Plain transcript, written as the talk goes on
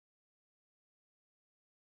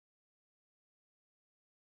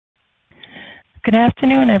Good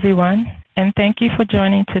afternoon, everyone, and thank you for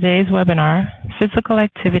joining today's webinar, Physical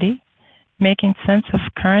Activity, Making Sense of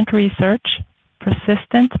Current Research,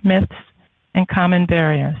 Persistent Myths, and Common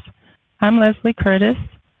Barriers. I'm Leslie Curtis,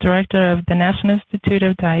 Director of the National Institute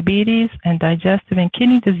of Diabetes and Digestive and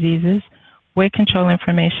Kidney Diseases Weight Control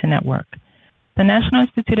Information Network. The National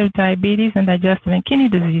Institute of Diabetes and Digestive and Kidney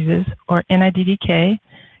Diseases, or NIDDK,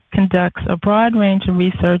 conducts a broad range of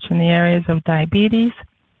research in the areas of diabetes,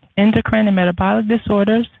 endocrine and metabolic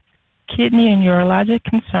disorders, kidney and urologic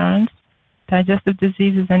concerns, digestive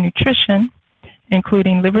diseases and nutrition,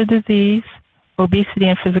 including liver disease, obesity,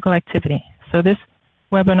 and physical activity. So today's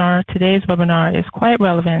webinar is quite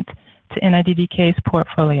relevant to NIDDK's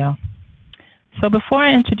portfolio. So before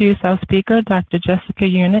I introduce our speaker, Dr. Jessica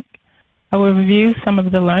Unick, I will review some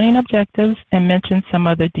of the learning objectives and mention some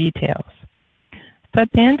other details. So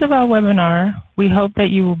at the end of our webinar, we hope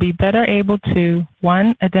that you will be better able to,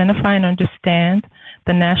 1, identify and understand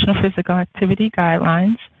the National Physical Activity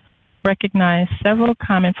Guidelines, recognize several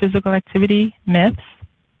common physical activity myths,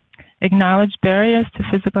 acknowledge barriers to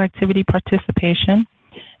physical activity participation,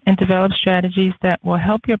 and develop strategies that will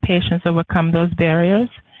help your patients overcome those barriers,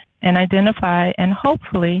 and identify and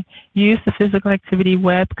hopefully use the physical activity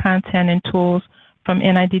web content and tools from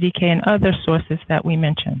NIDDK and other sources that we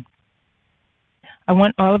mentioned. I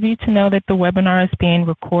want all of you to know that the webinar is being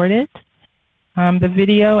recorded. The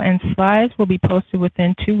video and slides will be posted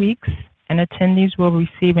within 2 weeks, and attendees will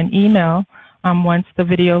receive an email once the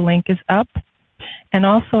video link is up. And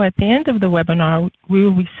also at the end of the webinar, we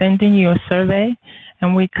will be sending you a survey,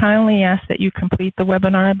 and we kindly ask that you complete the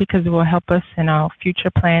webinar because it will help us in our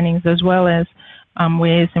future plannings as well as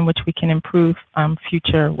ways in which we can improve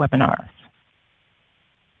future webinars.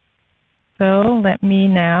 So let me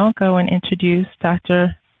now go and introduce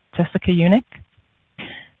Dr. Jessica Unick.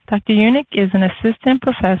 Dr. Unick is an assistant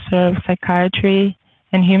professor of psychiatry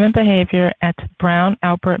and human behavior at Brown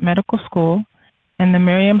Albert Medical School and the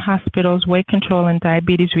Miriam Hospital's Weight Control and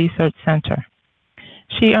Diabetes Research Center.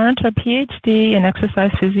 She earned her PhD in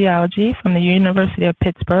exercise physiology from the University of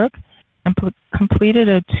Pittsburgh and completed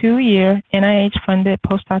a 2-year NIH-funded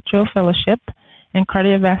postdoctoral fellowship in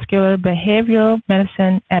cardiovascular behavioral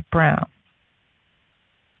medicine at Brown.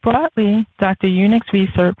 Broadly, Dr. Unick's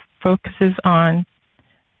research focuses on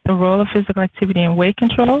the role of physical activity in weight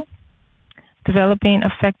control, developing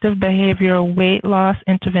effective behavioral weight loss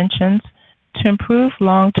interventions to improve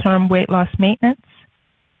long-term weight loss maintenance.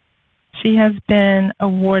 She has been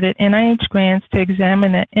awarded NIH grants to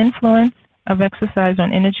examine the influence of exercise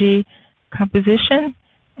on energy composition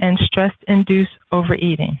and stress-induced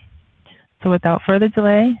overeating. So without further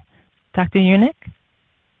delay, Dr. Unick.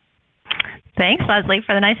 Thanks, Leslie,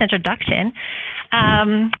 for the nice introduction.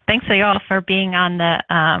 Thanks to you all for being on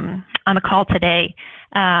the call today.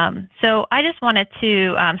 So I just wanted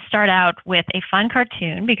to start out with a fun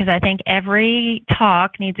cartoon because I think every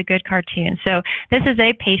talk needs a good cartoon. So this is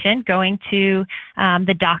a patient going to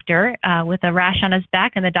the doctor with a rash on his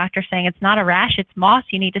back, and the doctor saying, "It's not a rash, it's moss.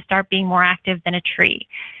 You need to start being more active than a tree."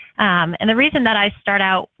 And the reason that I start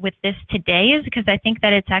out with this today is because I think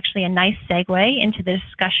that it's actually a nice segue into the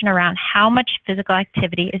discussion around how much physical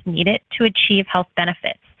activity is needed to achieve health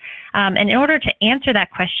benefits. And in order to answer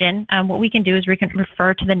that question, what we can do is we can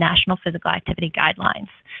refer to the National Physical Activity Guidelines.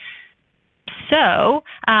 So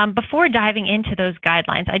before diving into those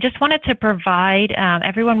guidelines, I just wanted to provide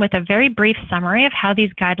everyone with a very brief summary of how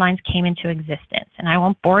these guidelines came into existence. And I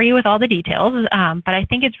won't bore you with all the details, but I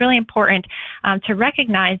think it's really important to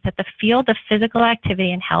recognize that the field of physical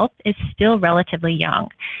activity and health is still relatively young.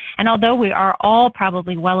 And although we are all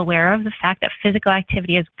probably well aware of the fact that physical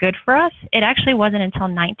activity is good for us, it actually wasn't until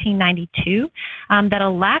 1992 that a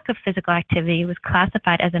lack of physical activity was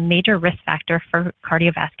classified as a major risk factor for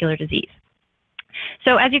cardiovascular disease.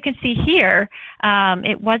 So as you can see here,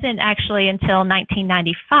 it wasn't actually until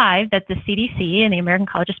 1995 that the CDC and the American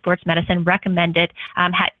College of Sports Medicine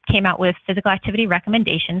came out with physical activity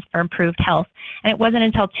recommendations for improved health. And it wasn't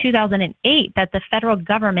until 2008 that the federal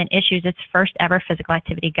government issues its first ever physical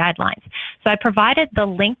activity guidelines. So I provided the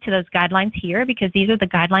link to those guidelines here because these are the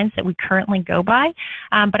guidelines that we currently go by.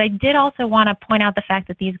 But I did also want to point out the fact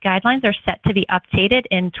that these guidelines are set to be updated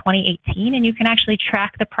in 2018, and you can actually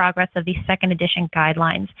track the progress of the second edition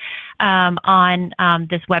guidelines on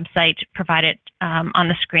this website provided on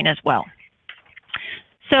the screen as well.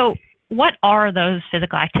 So what are those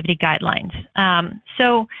physical activity guidelines?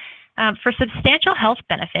 For substantial health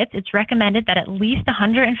benefits, it's recommended that at least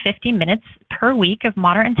 150 minutes per week of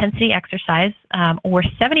moderate intensity exercise or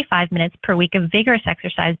 75 minutes per week of vigorous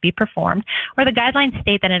exercise be performed, or the guidelines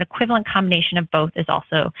state that an equivalent combination of both is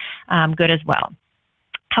also good as well.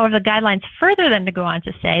 However, the guidelines further then to go on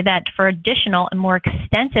to say that for additional and more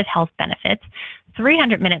extensive health benefits,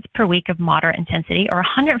 300 minutes per week of moderate intensity or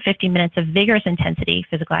 150 minutes of vigorous intensity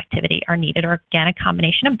physical activity are needed, or again, a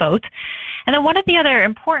combination of both. And then one of the other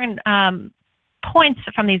important points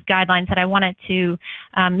from these guidelines that I wanted to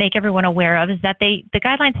make everyone aware of is that the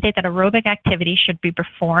guidelines state that aerobic activity should be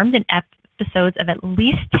performed in episodes of at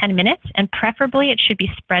least 10 minutes, and preferably it should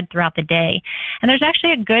be spread throughout the day. And there's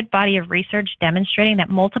actually a good body of research demonstrating that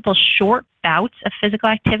multiple short bouts of physical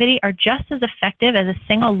activity are just as effective as a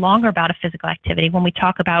single longer bout of physical activity when we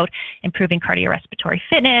talk about improving cardiorespiratory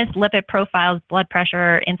fitness, lipid profiles, blood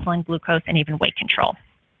pressure, insulin, glucose, and even weight control.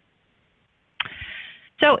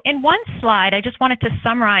 So in one slide, I just wanted to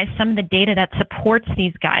summarize some of the data that supports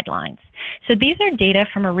these guidelines. So these are data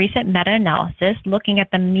from a recent meta-analysis looking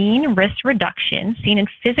at the mean risk reduction seen in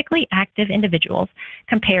physically active individuals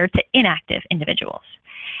compared to inactive individuals.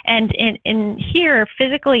 And in here,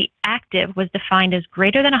 physically active was defined as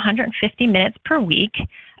greater than 150 minutes per week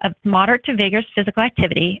of moderate to vigorous physical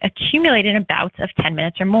activity accumulated in bouts of 10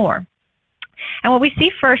 minutes or more. And what we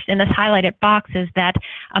see first in this highlighted box is that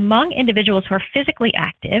among individuals who are physically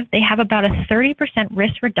active, they have about a 30%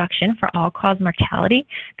 risk reduction for all-cause mortality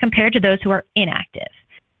compared to those who are inactive.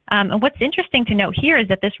 And what's interesting to note here is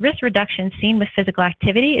that this risk reduction seen with physical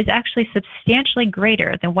activity is actually substantially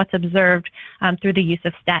greater than what's observed through the use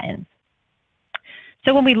of statins.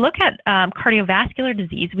 So when we look at cardiovascular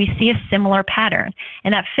disease, we see a similar pattern,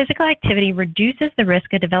 and that physical activity reduces the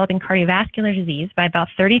risk of developing cardiovascular disease by about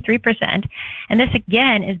 33%. And this,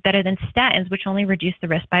 again, is better than statins, which only reduce the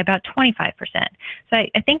risk by about 25%. So I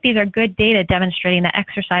think these are good data demonstrating that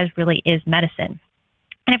exercise really is medicine.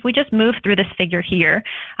 And if we just move through this figure here,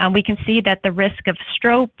 we can see that the risk of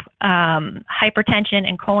stroke, hypertension,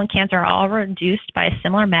 and colon cancer are all reduced by a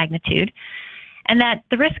similar magnitude. And that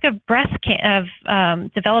the risk of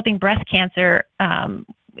developing breast cancer,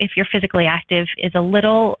 if you're physically active, is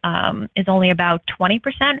only about 20%.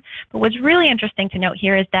 But what's really interesting to note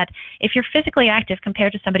here is that if you're physically active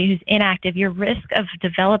compared to somebody who's inactive, your risk of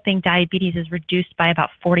developing diabetes is reduced by about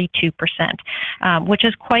 42%, which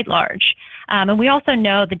is quite large. And we also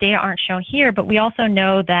know, the data aren't shown here, but we also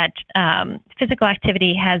know that physical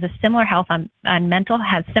activity has a similar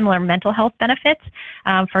similar mental health benefits.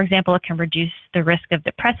 For example, it can reduce the risk of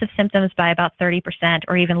depressive symptoms by about 30%,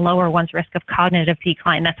 or even lower one's risk of cognitive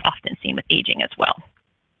decline that's often seen with aging as well.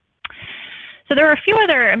 So there are a few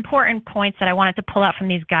other important points that I wanted to pull out from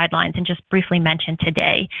these guidelines and just briefly mention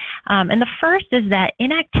today. And the first is that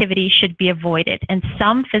inactivity should be avoided, and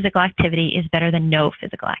some physical activity is better than no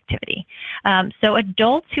physical activity. So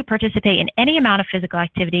adults who participate in any amount of physical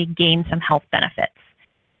activity gain some health benefits.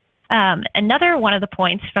 Another one of the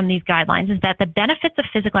points from these guidelines is that the benefits of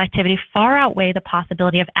physical activity far outweigh the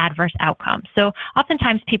possibility of adverse outcomes. So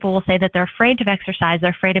oftentimes people will say that they're afraid of exercise,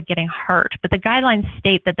 they're afraid of getting hurt, but the guidelines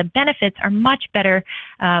state that the benefits are much better,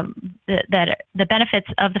 that the benefits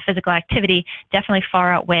of the physical activity definitely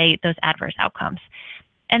far outweigh those adverse outcomes.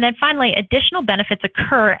 And then finally, additional benefits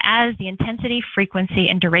occur as the intensity, frequency,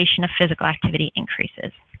 and duration of physical activity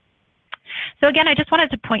increases. So again, I just wanted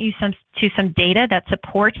to point you to some data that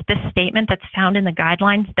supports this statement that's found in the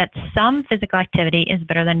guidelines that some physical activity is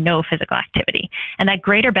better than no physical activity, and that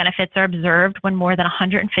greater benefits are observed when more than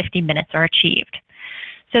 150 minutes are achieved.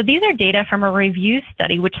 So these are data from a review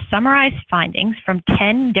study which summarized findings from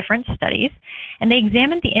 10 different studies, and they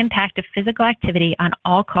examined the impact of physical activity on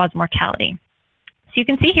all-cause mortality. So you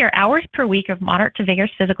can see here, hours per week of moderate to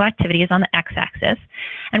vigorous physical activity is on the x-axis,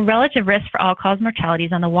 and relative risk for all-cause mortality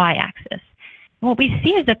is on the y-axis. And what we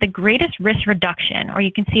see is that the greatest risk reduction, or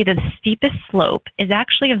you can see the steepest slope, is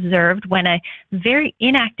actually observed when a very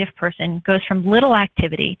inactive person goes from little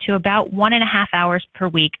activity to about 1.5 hours per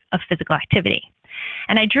week of physical activity.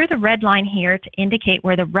 And I drew the red line here to indicate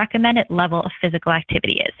where the recommended level of physical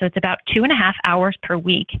activity is. So it's about 2.5 hours per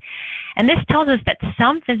week. And this tells us that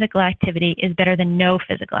some physical activity is better than no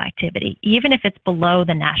physical activity, even if it's below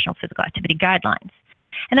the National Physical Activity Guidelines.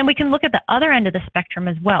 And then we can look at the other end of the spectrum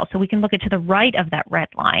as well. So we can look at to the right of that red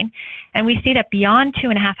line, and we see that beyond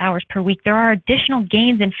 2.5 hours per week, there are additional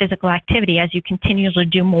gains in physical activity as you continually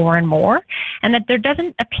do more and more, and that there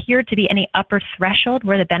doesn't appear to be any upper threshold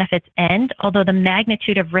where the benefits end, although the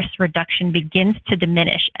magnitude of risk reduction begins to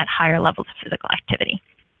diminish at higher levels of physical activity.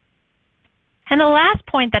 And the last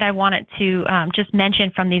point that I wanted to just mention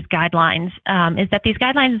from these guidelines is that these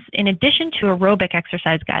guidelines, in addition to aerobic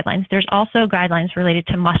exercise guidelines, there's also guidelines related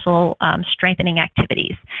to muscle strengthening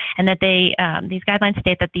activities, and that these guidelines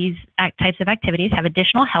state that these types of activities have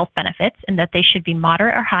additional health benefits, and that they should be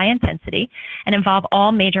moderate or high intensity and involve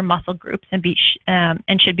all major muscle groups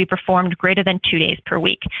and should be performed greater than 2 days per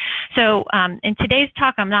week. So in today's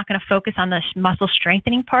talk, I'm not going to focus on the muscle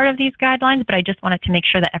strengthening part of these guidelines, but I just wanted to make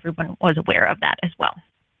sure that everyone was aware of that as well.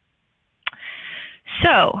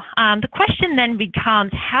 So the question then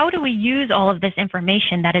becomes, how do we use all of this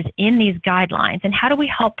information that is in these guidelines, and how do we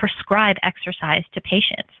help prescribe exercise to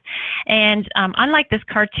patients? And unlike this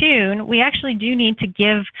cartoon, we actually do need to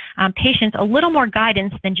give patients a little more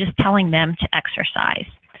guidance than just telling them to exercise.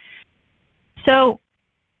 So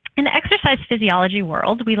in the exercise physiology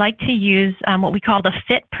world, we like to use what we call the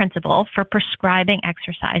FIT principle for prescribing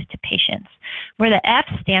exercise to patients, where the F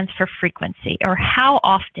stands for frequency, or how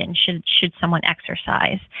often should someone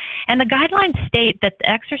exercise. And the guidelines state that the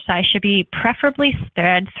exercise should be preferably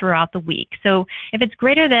spread throughout the week. So if it's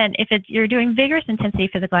greater than, you're doing vigorous intensity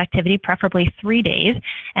physical activity, preferably 3 days,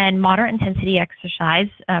 and moderate intensity exercise,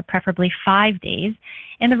 preferably 5 days.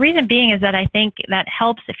 And the reason being is that I think that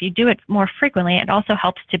helps if you do it more frequently. It also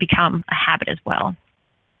helps to become a habit as well.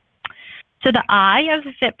 So the I of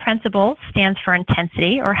the FIT principle stands for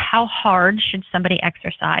intensity, or how hard should somebody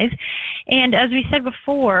exercise. And as we said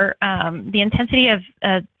before, the intensity of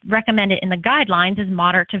recommended in the guidelines is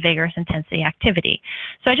moderate to vigorous intensity activity.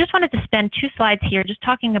 So I just wanted to spend 2 slides here just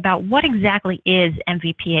talking about what exactly is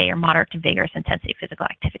MVPA, or moderate to vigorous intensity physical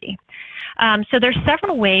activity. So there's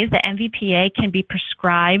several ways that MVPA can be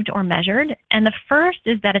prescribed or measured. And the first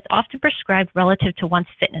is that it's often prescribed relative to one's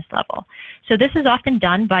fitness level. So this is often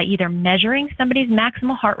done by either measuring somebody's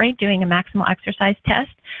maximal heart rate, doing a maximal exercise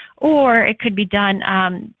test, or it could be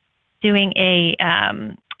done doing a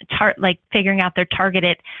figuring out their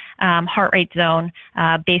targeted heart rate zone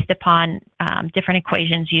based upon different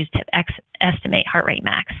equations used to estimate heart rate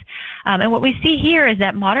max. And what we see here is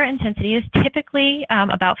that moderate intensity is typically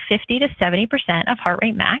about 50 to 70% of heart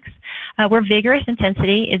rate max, where vigorous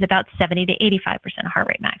intensity is about 70 to 85% of heart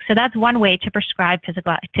rate max. So that's one way to prescribe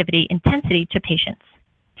physical activity intensity to patients.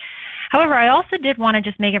 However, I also did want to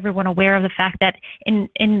just make everyone aware of the fact that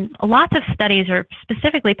in lots of studies, or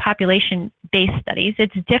specifically population-based studies,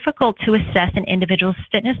 it's difficult to assess an individual's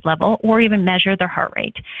fitness level or even measure their heart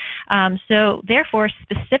rate. So therefore,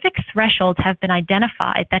 specific thresholds have been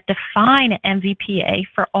identified that define MVPA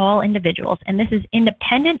for all individuals, and this is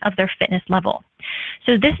independent of their fitness level.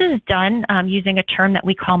 So this is done using a term that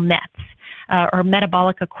we call METs. Or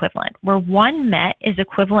metabolic equivalent, where 1 MET is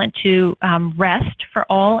equivalent to rest for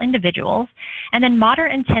all individuals, and then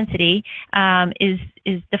moderate intensity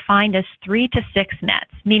is defined as 3 to 6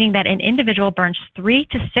 METs, meaning that an individual burns 3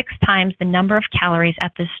 to 6 times the number of calories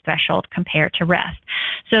at this threshold compared to rest.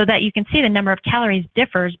 So that you can see the number of calories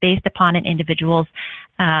differs based upon an individual's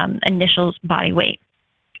initial body weight.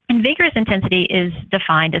 And vigorous intensity is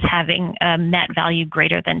defined as having a MET value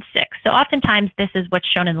greater than 6. So oftentimes this is what's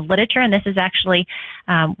shown in the literature, and this is actually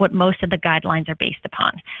what most of the guidelines are based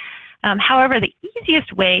upon. However, the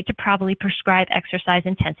easiest way to probably prescribe exercise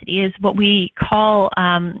intensity is what we call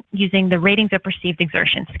using the ratings of perceived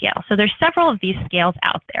exertion scale. So there's several of these scales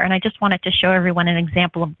out there, and I just wanted to show everyone an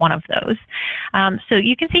example of one of those. So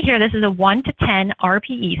you can see here, this is a 1 to 10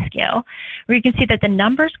 RPE scale, where you can see that the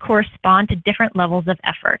numbers correspond to different levels of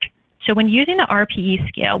effort. So when using the RPE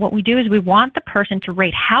scale, what we do is we want the person to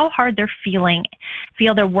rate how hard they're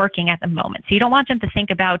feel they're working at the moment. So you don't want them to think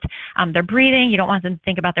about their breathing, you don't want them to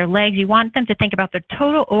think about their legs, you want them to think about their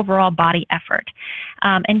total overall body effort.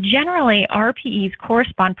 And generally, RPEs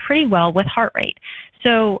correspond pretty well with heart rate.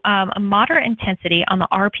 So a moderate intensity on the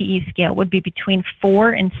RPE scale would be between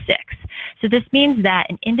 4 and 6. So this means that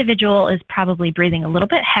an individual is probably breathing a little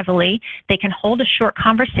bit heavily. They can hold a short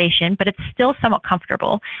conversation, but it's still somewhat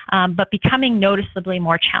comfortable, but becoming noticeably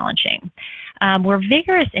more challenging. Where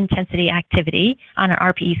vigorous intensity activity on an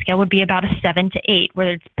RPE scale would be about a 7 to 8,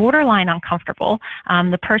 where it's borderline uncomfortable.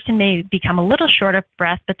 The person may become a little short of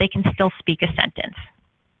breath, but they can still speak a sentence.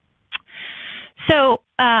 So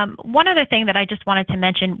one other thing that I just wanted to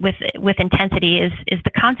mention with intensity is the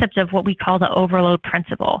concept of what we call the overload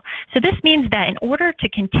principle. So this means that in order to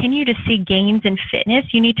continue to see gains in fitness,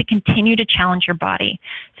 you need to continue to challenge your body.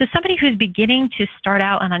 So somebody who's beginning to start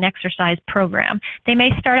out on an exercise program, they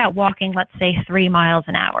may start out walking, let's say, 3 miles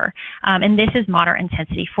an hour, and this is moderate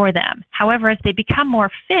intensity for them. However, as they become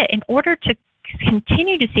more fit, in order to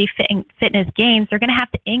continue to see fitness gains, they're going to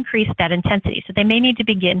have to increase that intensity. So they may need to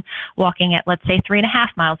begin walking at, let's say, 3.5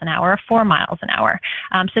 miles an hour or 4 miles an hour.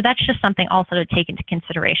 So that's just something also to take into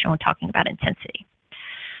consideration when talking about intensity.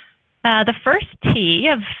 The first T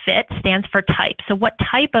of FIT stands for type. So what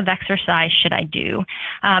type of exercise should I do?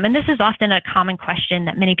 And this is often a common question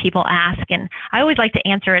that many people ask, and I always like to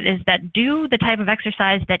answer it is that do the type of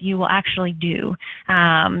exercise that you will actually do.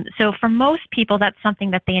 So for most people, that's something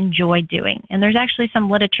that they enjoy doing. And there's actually some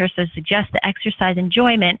literature that suggests that exercise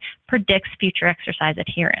enjoyment predicts future exercise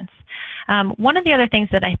adherence. One of the other things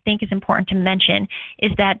that I think is important to mention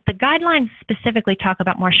is that the guidelines specifically talk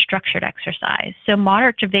about more structured exercise, so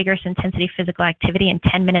moderate to vigorous intensity physical activity in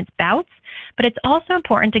 10 minutes bouts, but it's also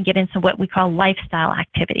important to get into what we call lifestyle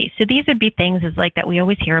activities. So these would be things as like that we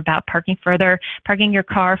always hear about, parking your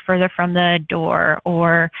car further from the door,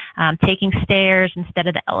 or taking stairs instead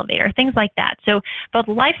of the elevator, things like that. So both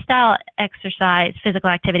lifestyle exercise, physical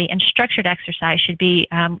activity, and structured exercise should be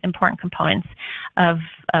important components of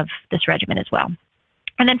this regimen as well.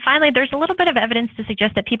 And then finally, there's a little bit of evidence to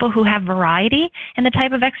suggest that people who have variety in the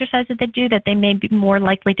type of exercise that they do, that they may be more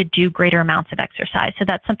likely to do greater amounts of exercise. So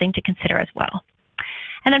that's something to consider as well.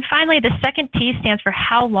 And then finally, the second T stands for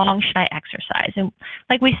how long should I exercise? And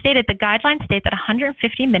like we stated, the guidelines state that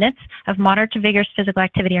 150 minutes of moderate to vigorous physical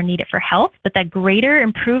activity are needed for health, but that greater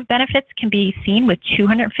improved benefits can be seen with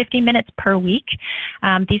 250 minutes per week.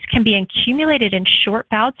 These can be accumulated in short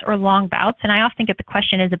bouts or long bouts, and I often get the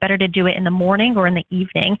question, is it better to do it in the morning or in the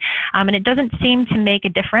evening? And it doesn't seem to make a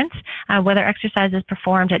difference whether exercise is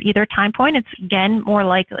performed at either time point. It's, again, more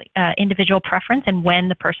likely individual preference and when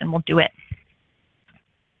the person will do it.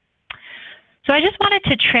 So I just wanted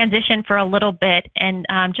to transition for a little bit and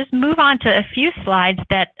just move on to a few slides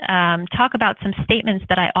that talk about some statements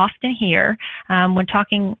that I often hear when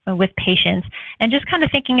talking with patients, and just kind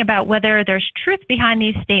of thinking about whether there's truth behind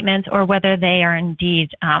these statements or whether they are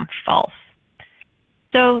indeed false.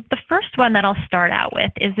 So the first one that I'll start out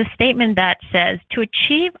with is the statement that says, to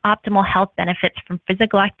achieve optimal health benefits from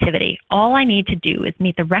physical activity, all I need to do is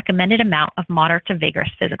meet the recommended amount of moderate to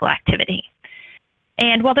vigorous physical activity.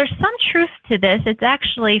 And while there's some truth to this, it's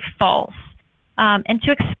actually false. And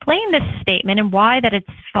to explain this statement and why that it's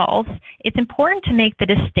false, it's important to make the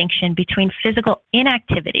distinction between physical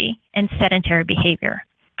inactivity and sedentary behavior.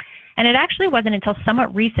 And it actually wasn't until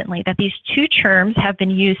somewhat recently that these two terms have been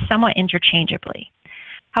used somewhat interchangeably.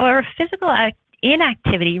 However, physical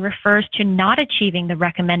inactivity refers to not achieving the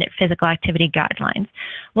recommended physical activity guidelines,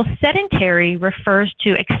 while sedentary refers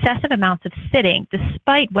to excessive amounts of sitting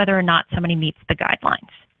despite whether or not somebody meets the guidelines.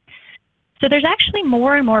 So there's actually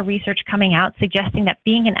more and more research coming out suggesting that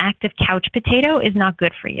being an active couch potato is not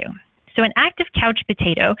good for you. So an active couch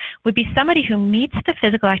potato would be somebody who meets the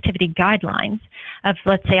physical activity guidelines of,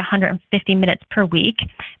 let's say, 150 minutes per week,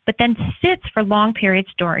 but then sits for long periods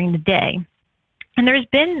during the day. And there's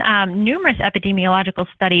been numerous epidemiological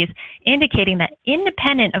studies indicating that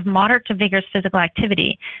independent of moderate to vigorous physical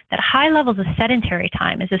activity, that high levels of sedentary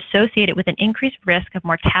time is associated with an increased risk of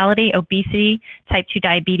mortality, obesity, type 2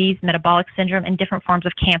 diabetes, metabolic syndrome, and different forms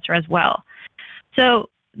of cancer as well. So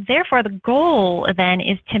therefore, the goal then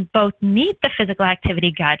is to both meet the physical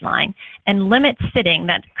activity guideline and limit sitting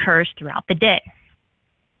that occurs throughout the day.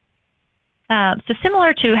 So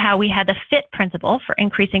similar to how we had the FIT principle for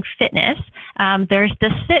increasing fitness, there's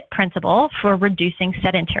the SIT principle for reducing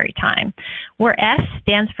sedentary time, where S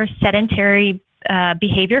stands for sedentary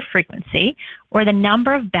behavior frequency, or the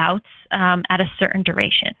number of bouts at a certain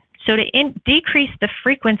duration. So to decrease the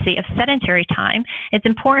frequency of sedentary time, it's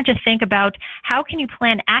important to think about how can you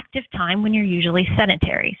plan active time when you're usually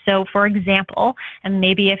sedentary. So for example, and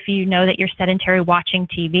maybe if you know that you're sedentary watching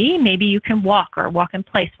TV, maybe you can walk or walk in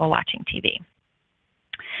place while watching TV.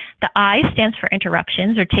 The I stands for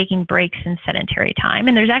interruptions or taking breaks in sedentary time.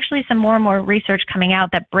 And there's actually some more and more research coming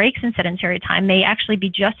out that breaks in sedentary time may actually be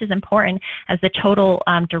just as important as the total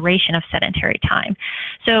duration of sedentary time.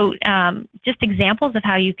 So just examples of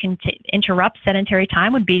how you can interrupt sedentary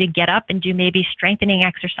time would be to get up and do maybe strengthening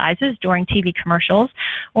exercises during TV commercials,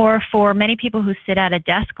 or for many people who sit at a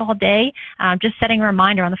desk all day, just setting a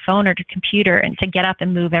reminder on the phone or the computer and to get up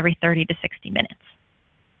and move every 30 to 60 minutes.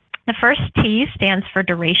 The first T stands for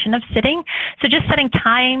duration of sitting. So just setting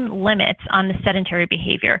time limits on the sedentary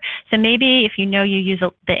behavior. So maybe if you know you use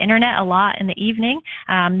the internet a lot in the evening,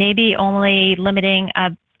 maybe only limiting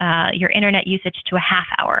your internet usage to a half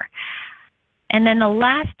hour. And then the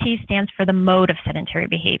last T stands for the mode of sedentary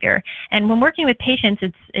behavior. And when working with patients,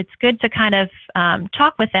 it's good to kind of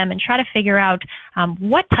talk with them and try to figure out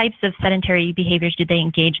what types of sedentary behaviors do they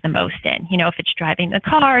engage the most in. You know, if it's driving the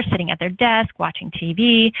car, sitting at their desk, watching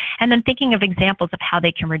TV, and then thinking of examples of how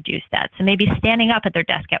they can reduce that. So maybe standing up at their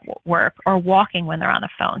desk at work or walking when they're on the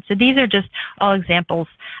phone. So these are just all examples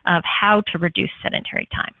of how to reduce sedentary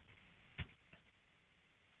time.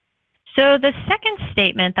 So the second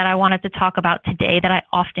statement that I wanted to talk about today that I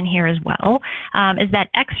often hear as well is that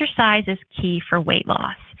exercise is key for weight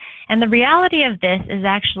loss. And the reality of this is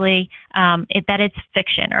actually that it's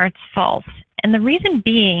fiction or it's false. And the reason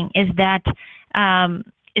being is that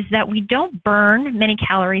we don't burn many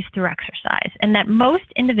calories through exercise, and that most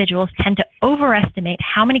individuals tend to overestimate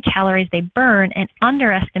how many calories they burn and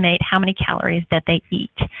underestimate how many calories that they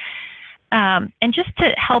eat. And just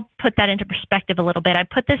to help put that into perspective a little bit, I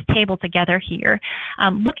put this table together here,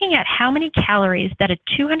 looking at how many calories that a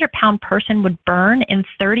 200-pound person would burn in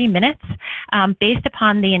 30 minutes based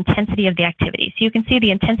upon the intensity of the activity. So you can see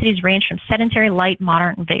the intensities range from sedentary, light,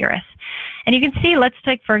 moderate, and vigorous. And you can see, let's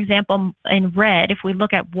take, for example, in red, if we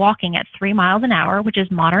look at walking at 3 miles an hour, which is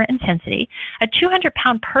moderate intensity, a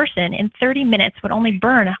 200-pound person in 30 minutes would only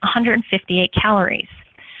burn 158 calories.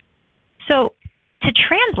 So to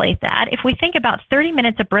translate that, if we think about 30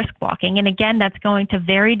 minutes of brisk walking, and again, that's going to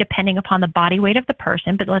vary depending upon the body weight of the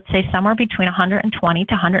person, but let's say somewhere between 120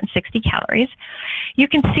 to 160 calories, you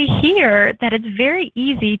can see here that it's very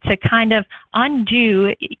easy to kind of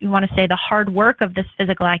undo, you want to say, the hard work of this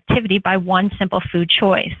physical activity by one simple food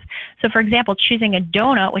choice. So for example, choosing a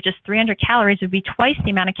donut, which is 300 calories, would be twice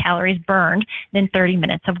the amount of calories burned than 30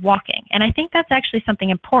 minutes of walking. And I think that's actually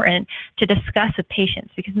something important to discuss with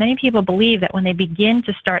patients, because many people believe that when they begin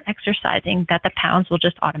to start exercising, that the pounds will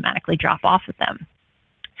just automatically drop off of them.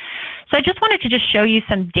 So I just wanted to just show you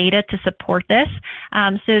some data to support this.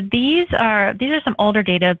 So these are some older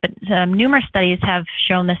data, but numerous studies have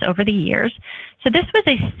shown this over the years. So this was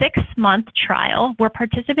a 6-month trial where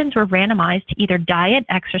participants were randomized to either diet,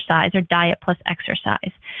 exercise, or diet plus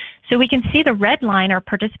exercise. So we can see the red line are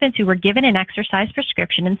participants who were given an exercise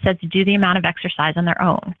prescription and said to do the amount of exercise on their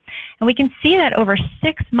own. And we can see that over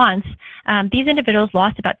 6 months, these individuals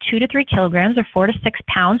lost about 2 to 3 kilograms or 4 to 6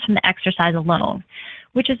 pounds from the exercise alone,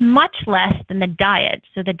 which is much less than the diet.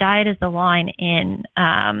 So the diet is the line in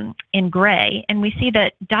gray, and we see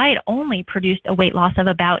that diet only produced a weight loss of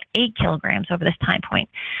about 8 kilograms over this time point.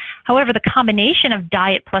 However, the combination of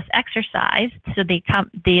diet plus exercise, so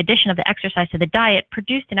the addition of the exercise to the diet,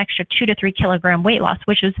 produced an extra 2 to 3 kilogram weight loss,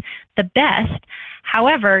 which was the best.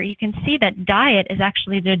 However, you can see that diet is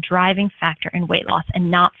actually the driving factor in weight loss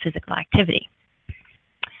and not physical activity.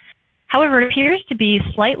 However, it appears to be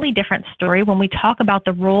a slightly different story when we talk about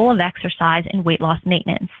the role of exercise in weight loss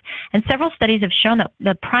maintenance. And several studies have shown that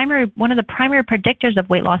one of the primary predictors of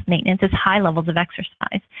weight loss maintenance is high levels of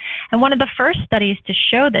exercise. And one of the first studies to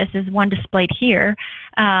show this is one displayed here.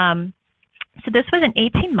 So this was an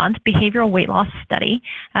 18-month behavioral weight loss study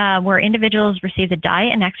where individuals received a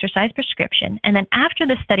diet and exercise prescription. And then after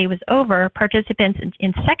the study was over, participants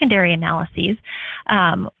in secondary analyses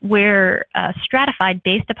were stratified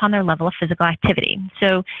based upon their level of physical activity.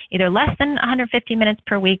 So either less than 150 minutes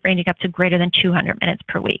per week, ranging up to greater than 200 minutes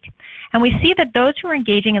per week. And we see that those who are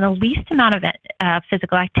engaging in the least amount of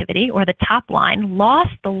physical activity, or the top line,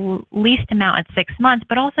 lost the least amount at 6 months,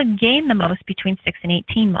 but also gained the most between 6 and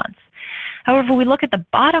 18 months. However, we look at the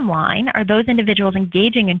bottom line, are those individuals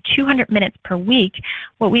engaging in 200 minutes per week.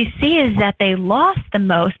 What we see is that they lost the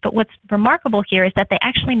most, but what's remarkable here is that they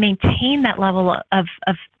actually maintain that level of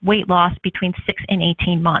weight loss between 6 and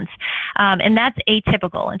 18 months. And that's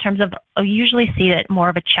atypical in terms of, I usually see it more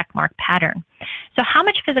of a checkmark pattern. So how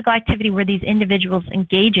much physical activity were these individuals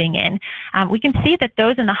engaging in? We can see that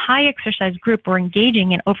those in the high exercise group were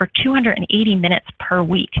engaging in over 280 minutes per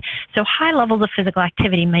week. So high levels of physical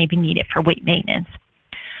activity may be needed for weight maintenance.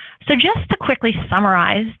 So just to quickly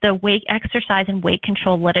summarize the weight exercise and weight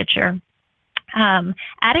control literature,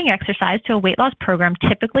 adding exercise to a weight loss program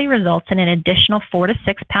typically results in an additional 4 to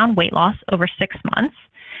 6 pound weight loss over 6 months.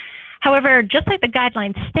 However, just like the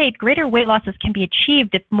guidelines state, greater weight losses can be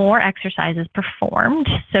achieved if more exercise is performed.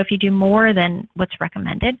 So if you do more than what's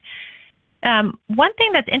recommended. One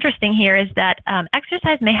thing that's interesting here is that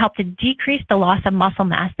exercise may help to decrease the loss of muscle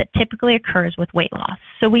mass that typically occurs with weight loss.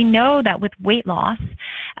 So we know that with weight loss,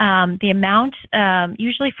 the amount,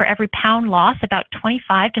 usually for every pound loss, about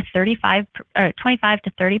 25 to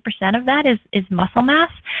 30% of that is muscle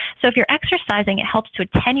mass. So if you're exercising, it helps to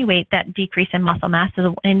attenuate that decrease in muscle mass so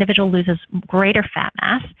the individual loses greater fat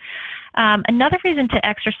mass. Another reason to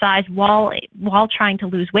exercise while trying to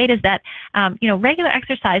lose weight is that regular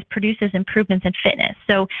exercise produces improvements in fitness.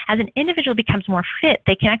 So as an individual becomes more fit,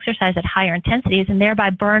 they can exercise at higher intensities and thereby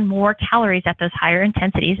burn more calories at those higher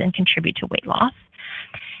intensities and contribute to weight loss.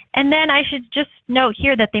 And then I should just note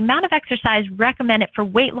here that the amount of exercise recommended for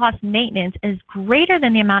weight loss maintenance is greater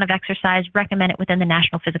than the amount of exercise recommended within the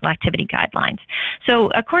National Physical Activity Guidelines.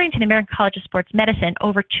 So according to the American College of Sports Medicine,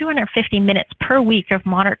 over 250 minutes per week of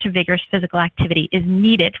moderate to vigorous physical activity is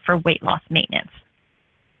needed for weight loss maintenance.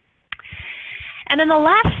 And then the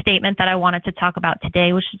last statement that I wanted to talk about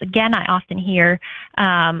today, which is, again, I often hear,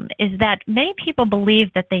 is that many people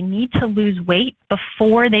believe that they need to lose weight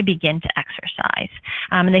before they begin to exercise.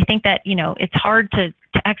 And they think that, it's hard to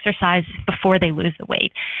exercise before they lose the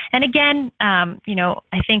weight. And again,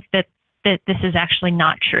 I think that this is actually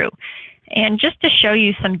not true. And just to show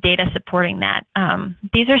you some data supporting that,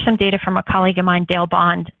 these are some data from a colleague of mine, Dale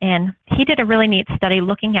Bond, and he did a really neat study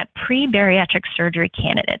looking at pre-bariatric surgery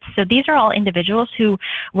candidates. So these are all individuals who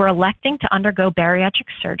were electing to undergo bariatric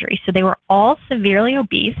surgery. So they were all severely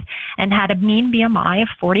obese and had a mean BMI of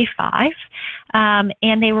 45,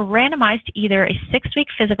 and they were randomized to either a 6-week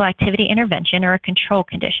physical activity intervention or a control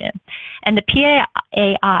condition. And the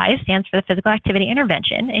PAI stands for the physical activity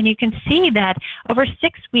intervention, and you can see that over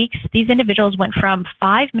 6 weeks, these individuals went from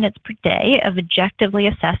 5 minutes per day of objectively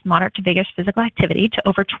assessed moderate to vigorous physical activity to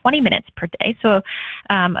over 20 minutes per day, so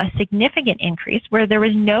a significant increase where there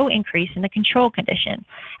was no increase in the control condition.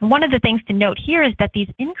 And one of the things to note here is that these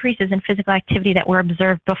increases in physical activity that were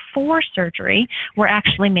observed before surgery were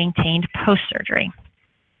actually maintained post-surgery.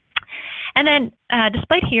 And then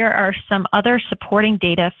displayed here are some other supporting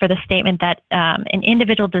data for the statement that an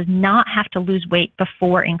individual does not have to lose weight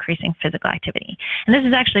before increasing physical activity. And this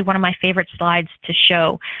is actually one of my favorite slides to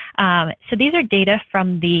show. So these are data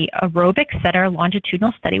from the Aerobic Center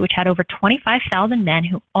longitudinal study, which had over 25,000 men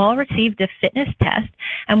who all received a fitness test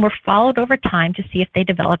and were followed over time to see if they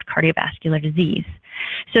developed cardiovascular disease.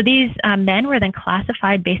 So these men were then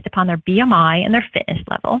classified based upon their BMI and their fitness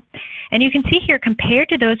level. And you can see here, compared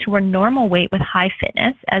to those who were normal weight with high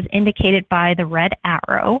fitness, as indicated by the red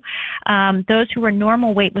arrow, those who were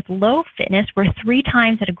normal weight with low fitness were 3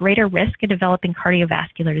 times at a greater risk of developing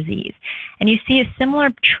cardiovascular disease. And you see a similar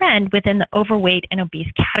trend within the overweight and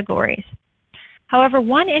obese categories. However,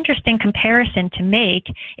 one interesting comparison to make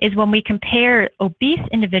is when we compare obese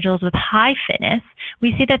individuals with high fitness,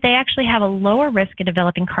 we see that they actually have a lower risk of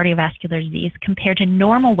developing cardiovascular disease compared to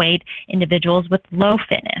normal weight individuals with low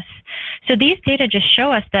fitness. So these data just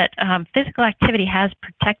show us that physical activity has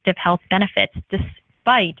protective health benefits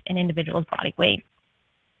despite an individual's body weight.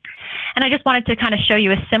 And I just wanted to kind of show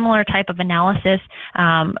you a similar type of analysis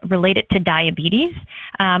related to diabetes.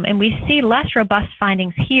 And we see less robust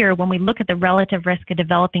findings here when we look at the relative risk of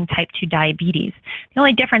developing type 2 diabetes. The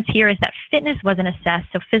only difference here is that fitness wasn't assessed,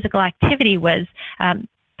 so physical activity was,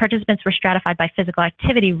 participants were stratified by physical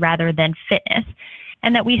activity rather than fitness.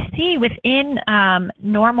 And that we see within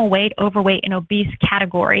normal weight, overweight, and obese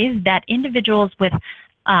categories that individuals with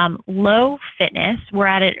low fitness were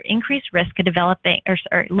at an increased risk of developing,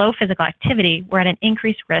 or low physical activity were at an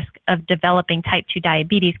increased risk of developing type 2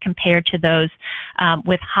 diabetes compared to those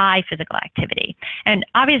with high physical activity. And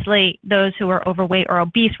obviously, those who are overweight or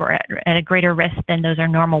obese were at a greater risk than those are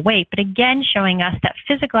normal weight, but again, showing us that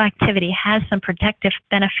physical activity has some protective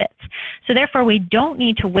benefits. So therefore, we don't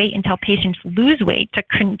need to wait until patients lose weight to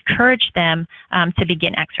encourage them to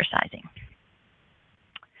begin exercising.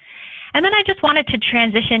 And then I just wanted to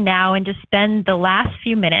transition now and just spend the last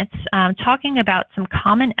few minutes talking about some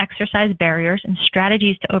common exercise barriers and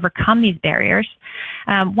strategies to overcome these barriers.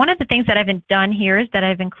 One of the things that I've done here is that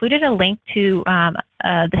I've included a link to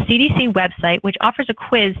the CDC website, which offers a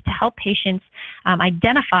quiz to help patients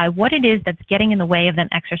identify what it is that's getting in the way of them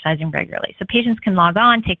exercising regularly. So patients can log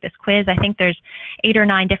on, take this quiz. I think there's 8 or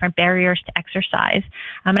 9 different barriers to exercise.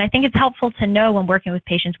 And I think it's helpful to know when working with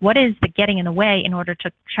patients what is the getting in the way in order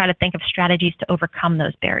to try to think of strategies to overcome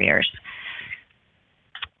those barriers.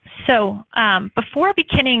 So before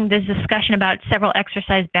beginning this discussion about several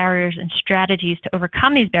exercise barriers and strategies to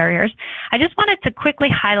overcome these barriers, I just wanted to quickly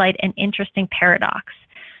highlight an interesting paradox.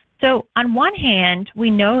 So on one hand,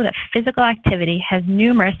 we know that physical activity has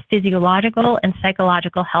numerous physiological and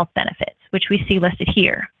psychological health benefits, which we see listed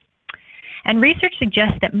here. And research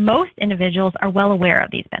suggests that most individuals are well aware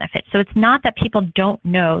of these benefits. So it's not that people don't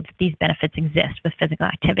know that these benefits exist with physical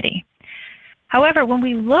activity. However, when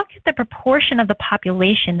we look at the proportion of the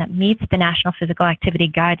population that meets the National Physical Activity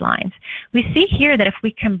Guidelines, we see here that if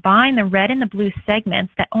we combine the red and the blue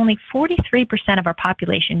segments, that only 43% of our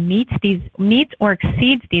population meets or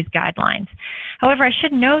exceeds these guidelines. However, I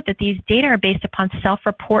should note that these data are based upon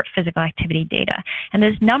self-report physical activity data, and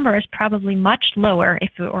this number is probably much lower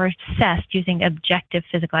if it were assessed using objective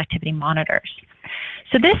physical activity monitors.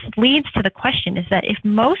 So this leads to the question is that if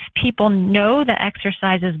most people know that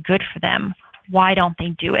exercise is good for them, why don't they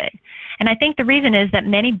do it? And I think the reason is that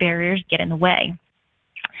many barriers get in the way.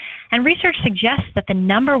 And research suggests that the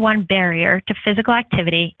 #1 barrier to physical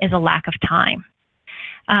activity is a lack of time.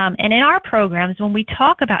 And in our programs, when we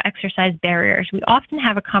talk about exercise barriers, we often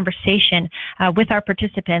have a conversation with our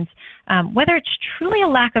participants, whether it's truly a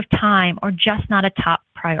lack of time or just not a top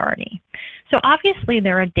priority. So obviously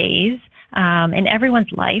there are days in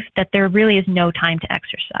everyone's life that there really is no time to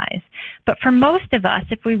exercise. But for most of us,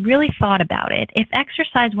 if we really thought about it, if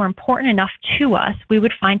exercise were important enough to us, we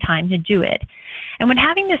would find time to do it. And when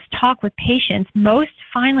having this talk with patients, most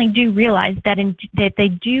finally do realize that, that they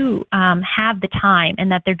do have the time and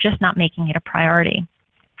that they're just not making it a priority.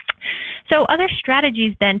 So other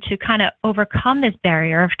strategies then to kind of overcome this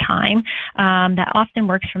barrier of time that often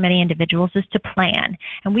works for many individuals is to plan.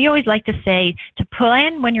 And we always like to say to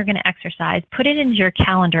plan when you're going to exercise, put it into your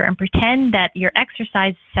calendar and pretend that your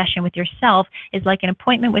exercise session with yourself is like an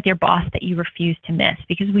appointment with your boss that you refuse to miss,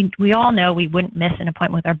 because we all know we wouldn't miss an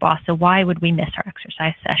appointment with our boss, so why would we miss our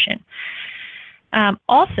exercise session?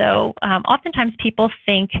 Oftentimes people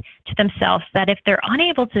think to themselves that if they're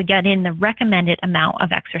unable to get in the recommended amount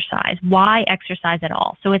of exercise, why exercise at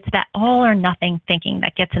all? So it's that all or nothing thinking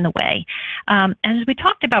that gets in the way. And as we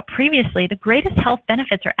talked about previously, the greatest health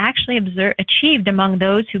benefits are actually achieved among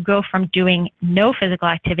those who go from doing no physical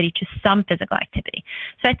activity to some physical activity.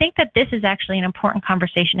 So I think that this is actually an important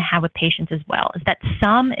conversation to have with patients as well, is that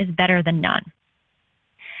some is better than none.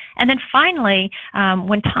 And then finally,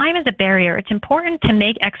 when time is a barrier, it's important to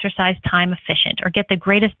make exercise time efficient or get the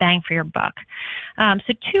greatest bang for your buck.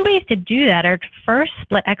 So two ways to do that are to first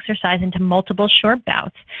split exercise into multiple short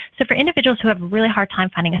bouts. So for individuals who have a really hard time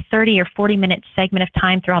finding a 30 or 40-minute segment of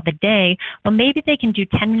time throughout the day, well, maybe they can do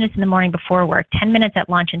 10 minutes in the morning before work, 10 minutes at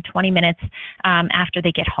lunch, and 20 minutes after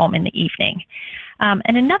they get home in the evening.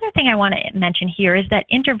 And another thing I want to mention here is that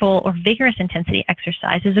interval or vigorous intensity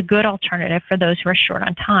exercise is a good alternative for those who are short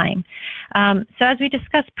on time. So as we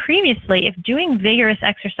discussed previously, if doing vigorous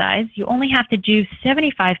exercise, you only have to do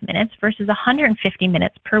 75 minutes versus 150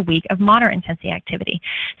 minutes per week of moderate intensity activity.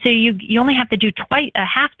 So you only have to do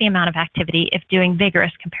half the amount of activity if doing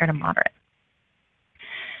vigorous compared to moderate.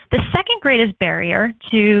 The second greatest barrier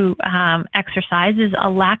to exercise is a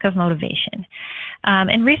lack of motivation.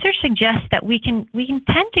 And research suggests that we can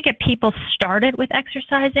tend to get people started with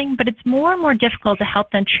exercising, but it's more and more difficult to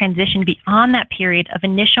help them transition beyond that period of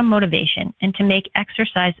initial motivation and to make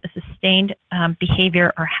exercise a sustained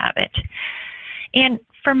behavior or habit. And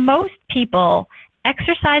for most people,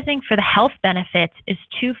 exercising for the health benefits is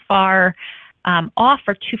too far off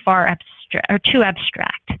or too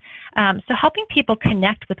abstract. So helping people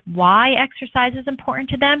connect with why exercise is important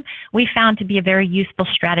to them, we found to be a very useful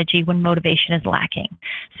strategy when motivation is lacking.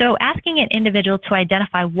 So asking an individual to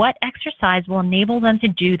identify what exercise will enable them to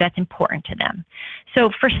do that's important to them.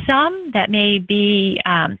 So for some, that may be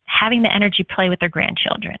having the energy play with their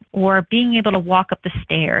grandchildren, or being able to walk up the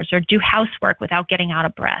stairs, or do housework without getting out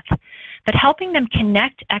of breath. But helping them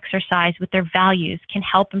connect exercise with their values can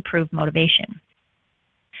help improve motivation.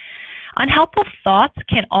 Unhelpful thoughts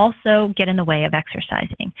can also get in the way of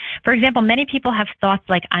exercising. For example, many people have thoughts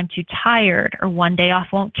like, I'm too tired, or one day off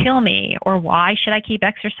won't kill me, or why should I keep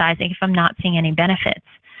exercising if I'm not seeing any benefits?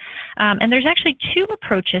 And there's actually two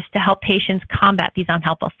approaches to help patients combat these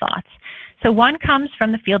unhelpful thoughts. So one comes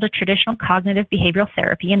from the field of traditional cognitive behavioral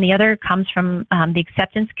therapy, and the other comes from the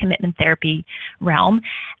acceptance commitment therapy realm.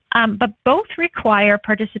 But both require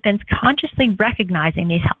participants consciously recognizing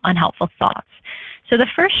these unhelpful thoughts. So the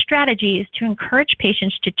first strategy is to encourage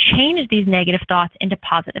patients to change these negative thoughts into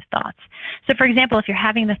positive thoughts. So for example, if you're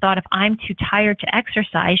having the thought of, I'm too tired to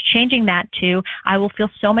exercise, changing that to, I will feel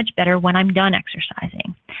so much better when I'm done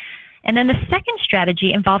exercising. And then the second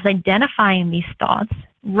strategy involves identifying these thoughts,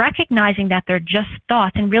 recognizing that they're just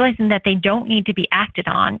thoughts, and realizing that they don't need to be acted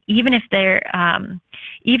on, even if they're,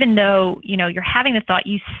 even though you're having the thought,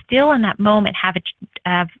 you still in that moment have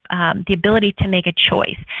the ability to make a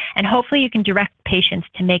choice. And hopefully you can direct patients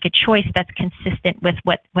to make a choice that's consistent with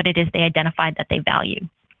what it is they identified that they value.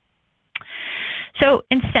 So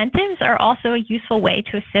incentives are also a useful way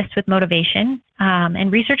to assist with motivation.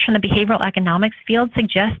 And research from the behavioral economics field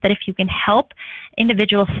suggests that if you can help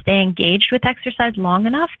individuals stay engaged with exercise long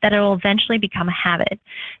enough, that it will eventually become a habit.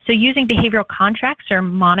 So using behavioral contracts or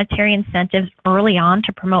monetary incentives early on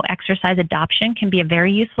to promote exercise adoption can be a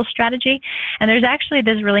very useful strategy. And there's actually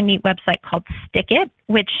this really neat website called Stickit,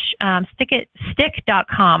 which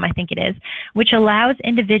stick.com, I think it is, which allows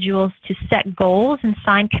individuals to set goals and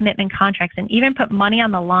sign commitment contracts and even put money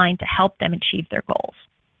on the line to help them achieve their goals.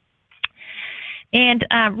 And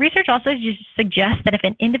research also suggests that if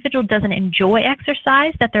an individual doesn't enjoy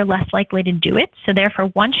exercise, that they're less likely to do it. So therefore,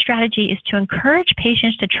 one strategy is to encourage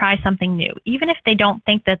patients to try something new. Even if they don't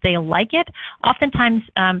think that they like it, oftentimes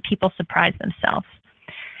people surprise themselves.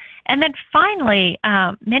 And then finally,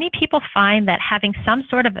 many people find that having some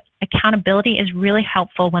sort of accountability is really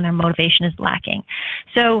helpful when their motivation is lacking.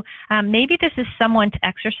 So maybe this is someone to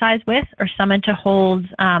exercise with or someone to hold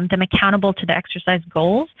them accountable to the exercise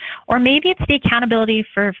goals, or maybe it's the accountability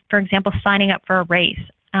for example, signing up for a race.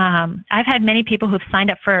 I've had many people who've signed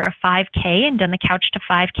up for a 5K and done the Couch to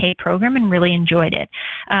 5K program and really enjoyed it.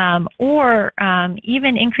 Or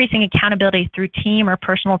even increasing accountability through team or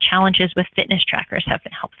personal challenges with fitness trackers have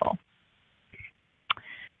been helpful.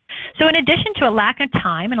 So in addition to a lack of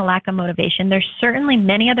time and a lack of motivation, there's certainly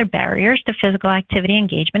many other barriers to physical activity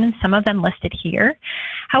engagement, and some of them listed here.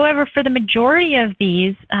 However, for the majority of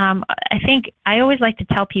these, I think I always like to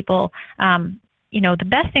tell people, the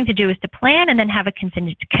best thing to do is to plan and then have a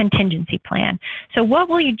contingency plan. So what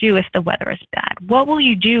will you do if the weather is bad? What will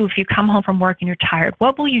you do if you come home from work and you're tired?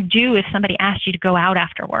 What will you do if somebody asks you to go out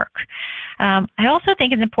after work? I also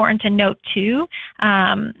think it's important to note too,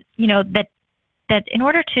 that in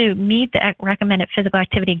order to meet the recommended physical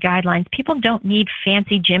activity guidelines, people don't need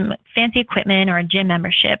fancy equipment or a gym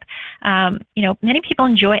membership. Many people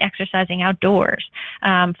enjoy exercising outdoors.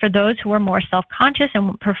 For those who are more self-conscious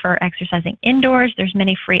and prefer exercising indoors, there's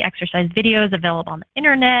many free exercise videos available on the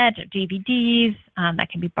internet, or DVDs that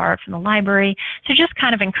can be borrowed from the library. So just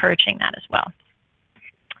kind of encouraging that as well.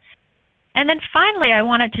 And then finally, I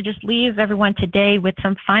wanted to just leave everyone today with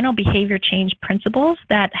some final behavior change principles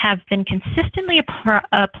that have been consistently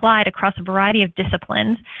applied across a variety of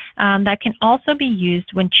disciplines that can also be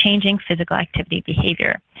used when changing physical activity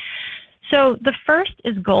behavior. So the first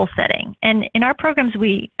is goal setting. And in our programs,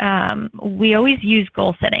 we always use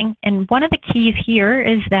goal setting. And one of the keys here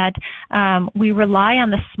is that we rely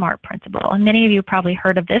on the SMART principle. And many of you probably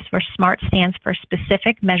heard of this, where SMART stands for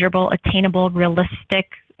specific, measurable, attainable, realistic,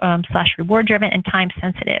 /reward driven, and time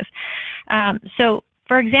sensitive. So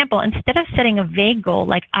for example, instead of setting a vague goal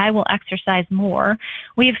like I will exercise more,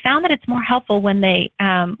 we have found that it's more helpful when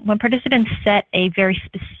when participants set a very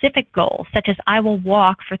specific goal, such as I will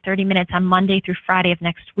walk for 30 minutes on Monday through Friday of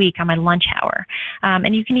next week on my lunch hour.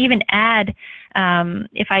 And you can even add,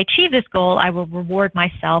 if I achieve this goal, I will reward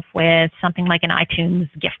myself with something like an iTunes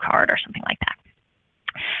gift card or something like that.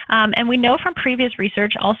 And we know from previous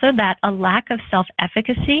research also that a lack of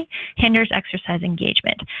self-efficacy hinders exercise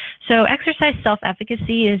engagement. So exercise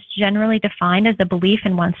self-efficacy is generally defined as the belief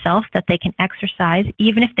in oneself that they can exercise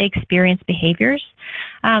even if they experience behaviors,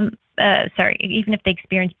 even if they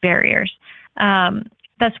experience barriers.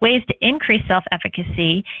 Thus, ways to increase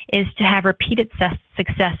self-efficacy is to have repeated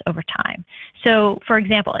success over time. So, for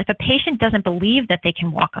example, if a patient doesn't believe that they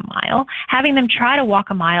can walk a mile, having them try to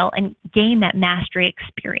walk a mile and gain that mastery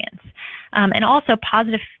experience. And also,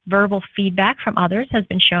 positive verbal feedback from others has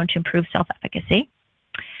been shown to improve self-efficacy.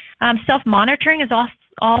 Self-monitoring is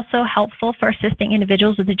also helpful for assisting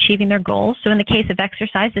individuals with achieving their goals. So in the case of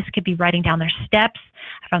exercise, this could be writing down their steps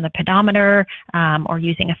from the pedometer or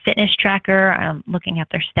using a fitness tracker, looking at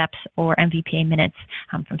their steps or MVPA minutes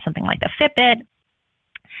from something like the Fitbit.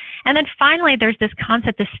 And then finally, there's this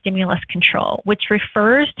concept of stimulus control, which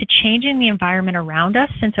refers to changing the environment around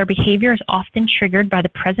us, since our behavior is often triggered by the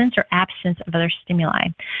presence or absence of other stimuli.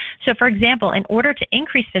 So for example, in order to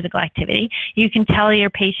increase physical activity, you can tell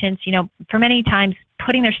your patients, for many times,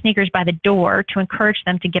 putting their sneakers by the door to encourage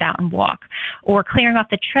them to get out and walk, or clearing off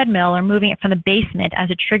the treadmill or moving it from the basement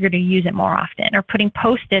as a trigger to use it more often, or putting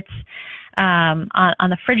Post-its on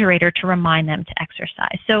the refrigerator to remind them to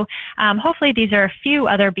exercise. So hopefully these are a few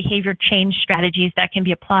other behavior change strategies that can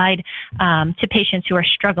be applied to patients who are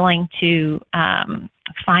struggling to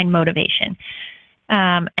find motivation.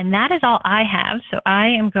 And that is all I have. So I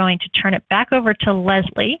am going to turn it back over to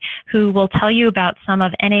Leslie, who will tell you about some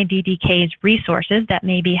of NIDDK's resources that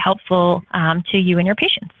may be helpful to you and your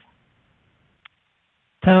patients.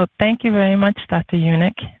 So thank you very much, Dr.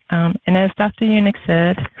 Unick. And as Dr. Unick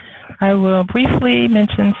said, I will briefly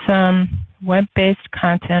mention some web-based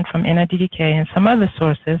content from NIDDK and some other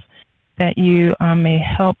sources that you may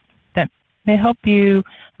help, that They help you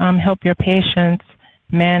help your patients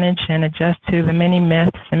manage and adjust to the many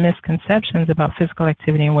myths and misconceptions about physical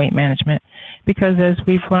activity and weight management. Because as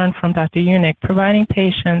we've learned from Dr. Unick, providing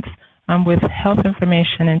patients with health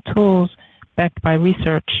information and tools backed by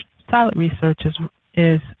research, solid research,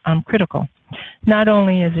 is critical. Not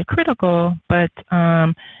only is it critical, but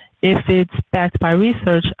if it's backed by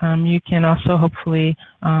research, you can also hopefully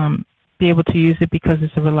be able to use it because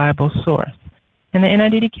it's a reliable source. And the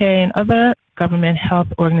NIDDK and other government health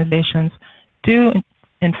organizations do,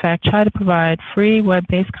 in fact, try to provide free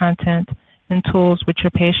web-based content and tools which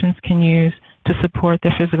your patients can use to support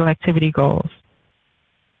their physical activity goals.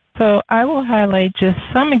 So I will highlight just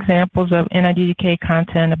some examples of NIDDK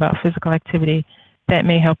content about physical activity that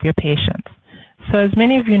may help your patients. So as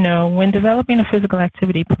many of you know, when developing a physical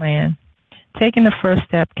activity plan, taking the first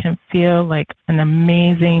step can feel like an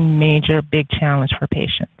amazing, major, big challenge for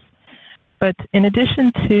patients. But in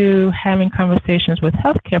addition to having conversations with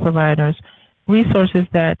healthcare providers, resources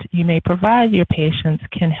that you may provide your patients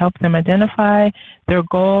can help them identify their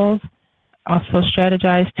goals, also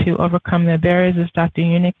strategize to overcome their barriers, as Dr.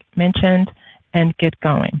 Unick mentioned, and get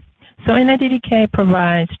going. So NIDDK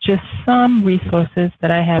provides just some resources that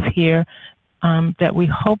I have here that we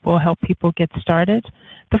hope will help people get started.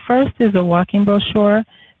 The first is a walking brochure.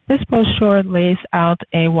 This brochure lays out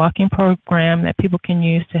a walking program that people can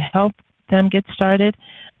use to help them get started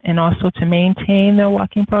and also to maintain their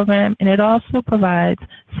walking program, and it also provides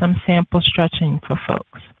some sample stretching for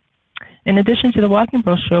folks. In addition to the walking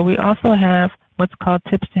brochure, we also have what's called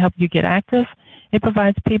Tips to Help You Get Active. It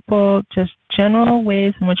provides people just general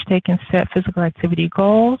ways in which they can set physical activity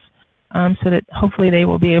goals so that hopefully they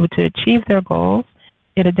will be able to achieve their goals.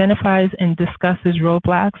 It identifies and discusses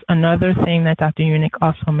roadblocks, another thing that Dr. Unick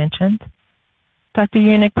also mentioned. Dr.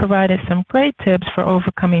 Unick provided some great tips for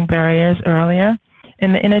overcoming barriers earlier,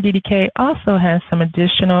 and the NIDDK also has some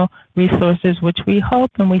additional resources which we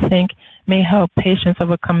hope and we think may help patients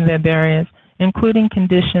overcome their barriers, including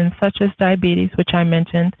conditions such as diabetes, which I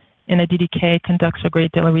mentioned. NIDDK conducts a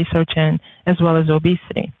great deal of research in, as well as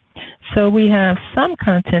obesity. So we have some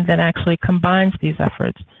content that actually combines these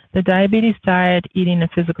efforts. The Diabetes Diet, Eating,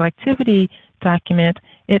 and Physical Activity document,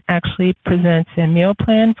 it actually presents a meal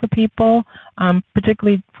plan for people,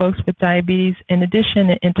 particularly folks with diabetes. In addition,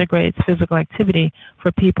 it integrates physical activity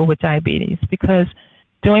for people with diabetes, because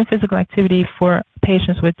doing physical activity for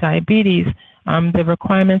patients with diabetes, the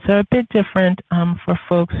requirements are a bit different for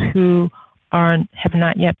folks who have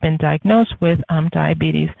not yet been diagnosed with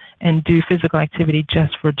diabetes and do physical activity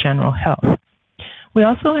just for general health. We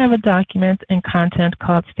also have a document and content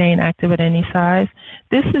called Staying Active at Any Size.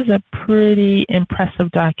 This is a pretty impressive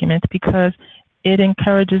document because it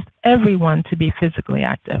encourages everyone to be physically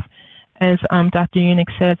active. As Dr. Unick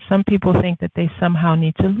said, some people think that they somehow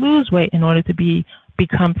need to lose weight in order to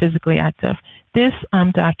become physically active. This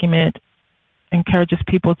document encourages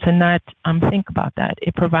people to not think about that.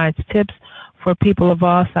 It provides tips for people of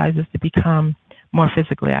all sizes to become more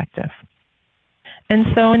physically active. And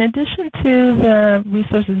so in addition to the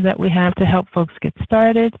resources that we have to help folks get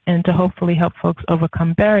started and to hopefully help folks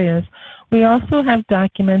overcome barriers, we also have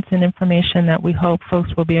documents and information that we hope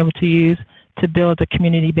folks will be able to use to build a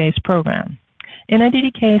community-based program.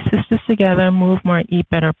 NIDDK Sisters Together, Move More, Eat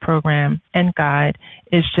Better program and guide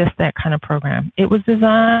is just that kind of program. It was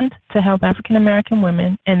designed to help African American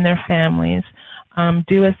women and their families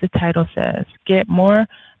do as the title says, get more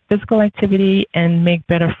physical activity and make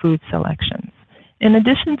better food selections. In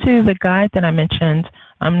addition to the guide that I mentioned,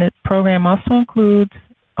 the program also includes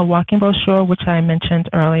a walking brochure, which I mentioned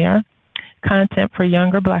earlier, content for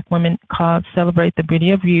younger Black women called Celebrate the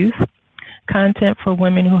Beauty of Youth, content for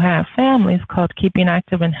women who have families called Keeping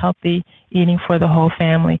Active and Healthy, Eating for the Whole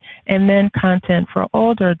Family, and then content for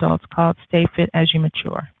older adults called Stay Fit as You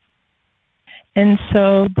Mature. And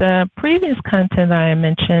so the previous content I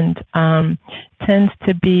mentioned tends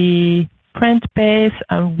to be print-based.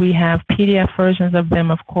 We have PDF versions of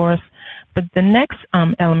them, of course. But the next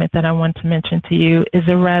element that I want to mention to you is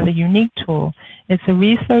a rather unique tool. It's a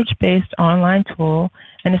research-based online tool,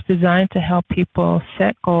 and it's designed to help people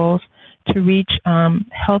set goals to reach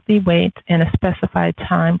healthy weight in a specified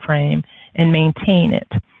time frame and maintain it.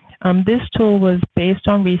 This tool was based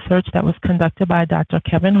on research that was conducted by Dr.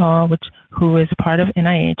 Kevin Hall, who is part of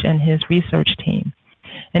NIH and his research team.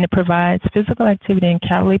 And it provides physical activity and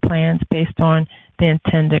calorie plans based on the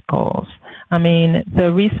intended goals. I mean,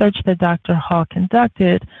 the research that Dr. Hall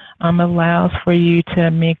conducted allows for you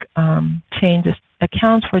to make changes,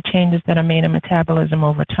 accounts for changes that are made in metabolism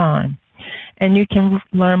over time. And you can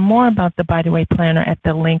learn more about the Body Weight Planner at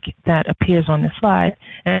the link that appears on the slide.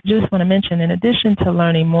 And I just want to mention, in addition to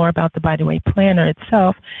learning more about the Body Weight Planner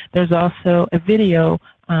itself, there's also a video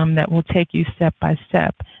that will take you step by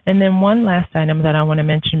step. And then one last item that I want to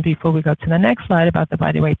mention before we go to the next slide about the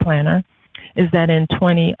Body Weight Planner is that in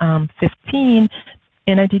 2015,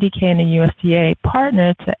 NIDDK and the USDA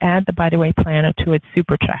partnered to add the Body Weight Planner to its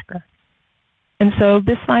Super Tracker. And so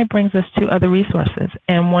this slide brings us to other resources.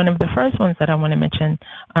 And one of the first ones that I want to mention,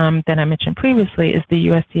 that I mentioned previously, is the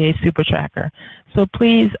USDA Super Tracker. So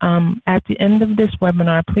please, at the end of this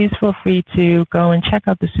webinar, please feel free to go and check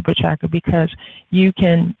out the Super Tracker, because you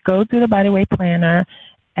can go through the Body Weight Planner,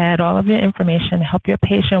 add all of your information, help your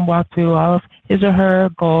patient walk through all of his or her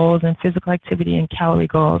goals and physical activity and calorie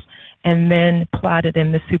goals, and then plot it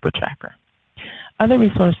in the Super Tracker. Other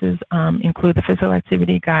resources include the Physical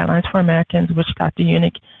Activity Guidelines for Americans, which Dr.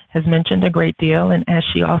 Unick has mentioned a great deal, and as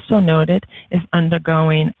she also noted, is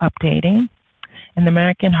undergoing updating. And the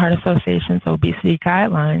American Heart Association's Obesity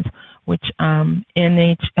Guidelines, which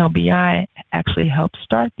NHLBI actually helped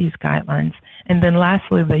start these guidelines. And then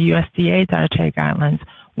lastly, the USDA Dietary Guidelines,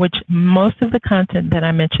 which most of the content that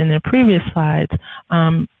I mentioned in the previous slides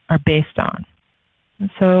are based on.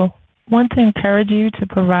 And so I want to encourage you to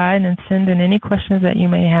provide and send in any questions that you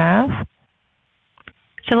may have.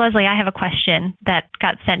 So Leslie, I have a question that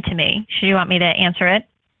got sent to me. Should you want me to answer it?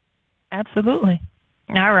 Absolutely.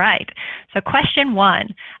 All right. So question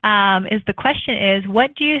one is,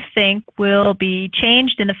 what do you think will be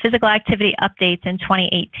changed in the physical activity updates in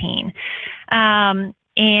 2018?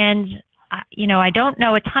 I don't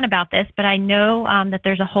know a ton about this, but I know that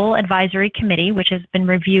there's a whole advisory committee which has been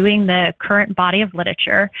reviewing the current body of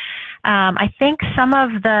literature. I think some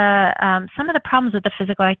of the problems with the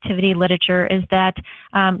physical activity literature is that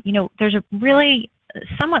there's a really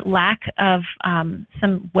somewhat lack of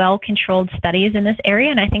some well-controlled studies in this area,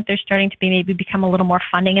 and I think there's starting to maybe become a little more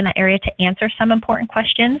funding in that area to answer some important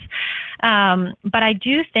questions. But I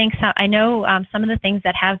do think I know some of the things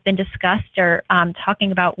that have been discussed are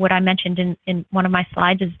talking about what I mentioned in one of my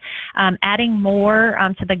slides is adding more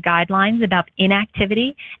to the guidelines about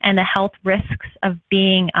inactivity and the health risks of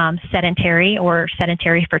being sedentary or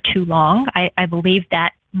sedentary for too long. I believe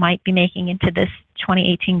that might be making into this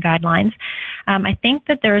 2018 guidelines. I think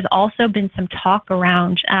that there has also been some talk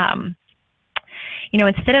around,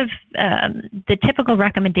 instead of the typical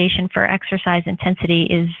recommendation for exercise intensity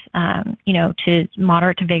is, to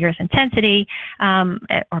moderate to vigorous intensity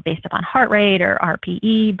or based upon heart rate or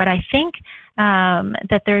RPE, but I think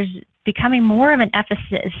that there's becoming more of an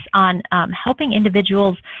emphasis on helping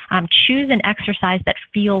individuals choose an exercise that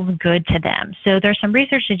feels good to them. So there's some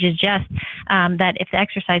research to suggest that if the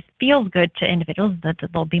exercise feels good to individuals, that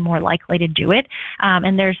they'll be more likely to do it.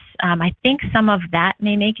 And there's, I think some of that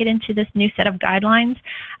may make it into this new set of guidelines.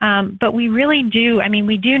 But we really do,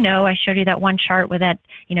 we do know, I showed you that one chart where that,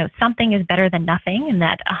 something is better than nothing, and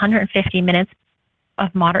that 150 minutes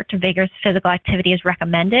of moderate to vigorous physical activity is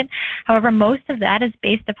recommended. However, most of that is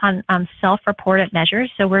based upon self-reported measures.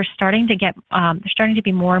 So we're starting to get, there's starting to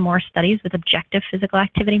be more and more studies with objective physical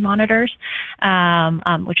activity monitors,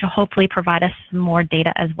 which will hopefully provide us some more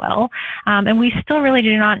data as well. And we still really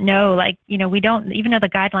do not know, we don't, even though the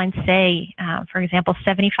guidelines say, for example,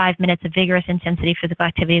 75 minutes of vigorous intensity physical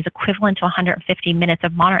activity is equivalent to 150 minutes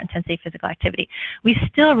of moderate intensity physical activity. We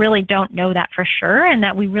still really don't know that for sure, and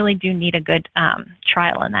that we really do need a good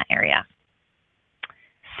trial in that area.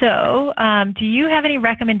 So do you have any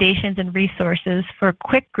recommendations and resources for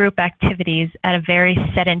quick group activities at a very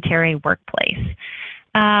sedentary workplace?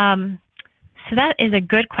 So that is a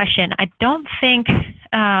good question. I don't think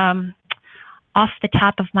off the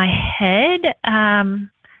top of my head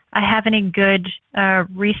I have any good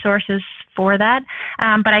resources for that.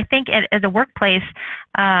 But I think as a workplace,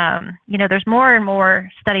 there's more and more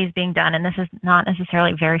studies being done, and this is not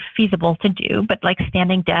necessarily very feasible to do, but like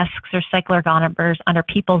standing desks or cycle ergometers under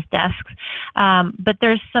people's desks. But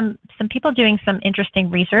there's some people doing some interesting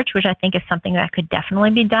research, which I think is something that could definitely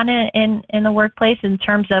be done in the workplace in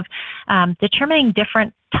terms of determining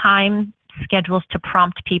different time schedules to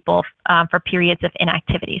prompt people for periods of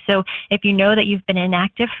inactivity. So if you know that you've been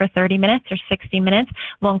inactive for 30 minutes or 60 minutes,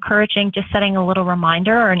 we're encouraging just setting a little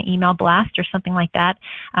reminder or an email blast or something like that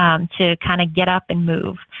to kind of get up and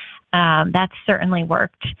move. That's certainly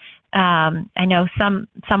worked. I know some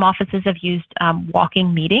offices have used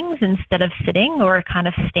walking meetings instead of sitting, or kind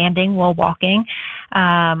of standing while walking.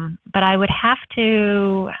 But I would have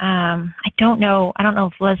to, I don't know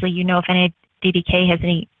if Leslie, if any NIDDK has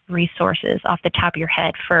any resources off the top of your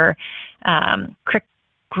head for quick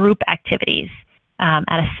group activities at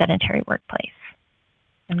a sedentary workplace.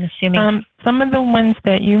 I'm assuming. Some of the ones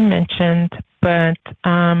that you mentioned, but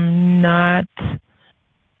not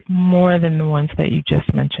more than the ones that you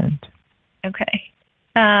just mentioned. Okay.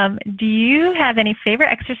 Do you have any favorite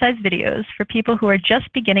exercise videos for people who are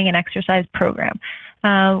just beginning an exercise program?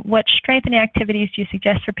 What strengthening activities do you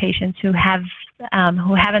suggest for patients who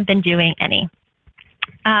haven't been doing any?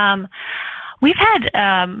 We've had,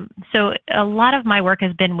 so a lot of my work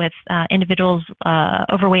has been with individuals,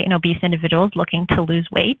 overweight and obese individuals looking to lose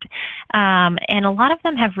weight. And a lot of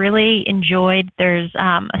them have really enjoyed, there's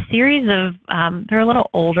a series of, they're a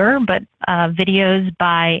little older, but videos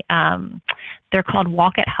by, they're called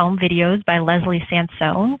Walk at Home videos by Leslie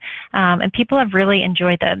Sansone. And people have really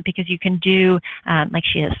enjoyed them because you can do, like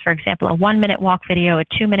she is, for example, a 1-minute walk video, a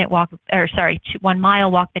 2-minute walk, or sorry, 1 mile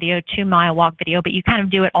walk video, 2 mile walk video, but you kind of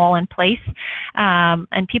do it all in place.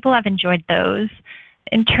 And people have enjoyed those.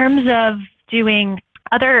 In terms of doing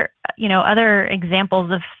other, other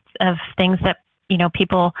examples of things that,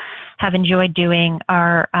 people have enjoyed doing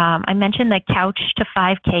are, I mentioned the Couch to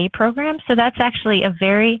 5K program. So that's actually a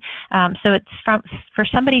very, so it's for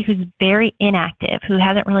somebody who's very inactive, who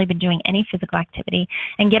hasn't really been doing any physical activity,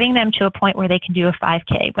 and getting them to a point where they can do a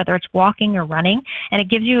 5K, whether it's walking or running. And it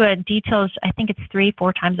gives you details, I think it's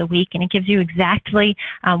 3-4 times a week, and it gives you exactly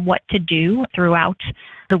what to do throughout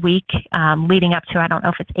the week leading up to, I don't know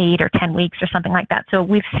if it's 8 or 10 weeks or something like that. So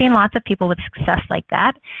we've seen lots of people with success like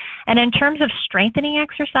that. And in terms of strengthening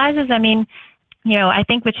exercises, I mean, I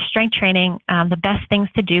think with strength training, the best things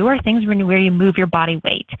to do are things where you move your body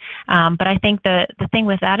weight. But I think the thing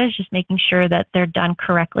with that is just making sure that they're done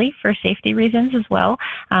correctly for safety reasons as well.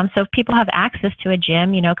 So if people have access to a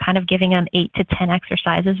gym, kind of giving them 8 to 10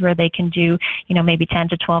 exercises where they can do, maybe 10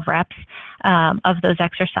 to 12 reps of those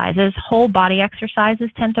exercises. Whole body exercises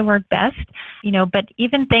tend to work best, but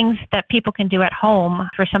even things that people can do at home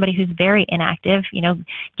for somebody who's very inactive,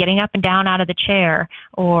 getting up and down out of the chair,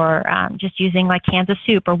 or just using like cans of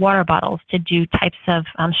soup or water bottles to do types of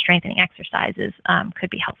strengthening exercises could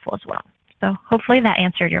be helpful as well. So hopefully that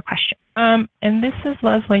answered your question. And this is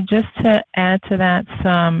Leslie. Just to add to that,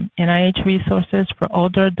 some NIH resources for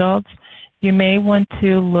older adults. You may want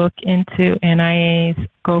to look into NIA's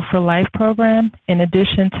Go for Life program. In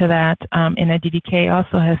addition to that, NIDDK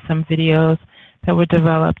also has some videos that were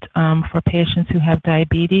developed for patients who have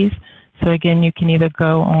diabetes. So again, you can either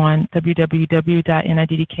go on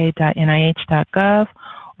www.niddk.nih.gov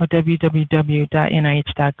or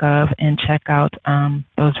www.nih.gov and check out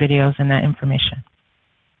those videos and that information.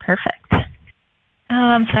 Perfect. So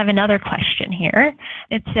I have another question here.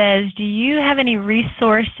 It says, do you have any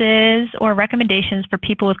resources or recommendations for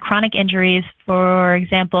people with chronic injuries, for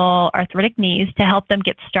example, arthritic knees, to help them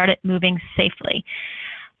get started moving safely?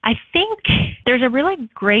 I think there's a really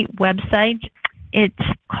great website. It's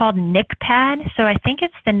called NICPAD. So I think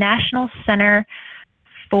it's the National Center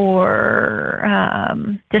for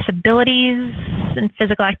Disabilities and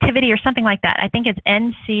Physical Activity or something like that. I think it's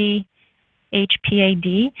NCHPAD,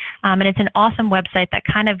 and it's an awesome website that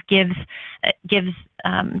kind of gives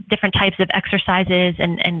different types of exercises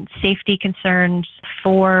and safety concerns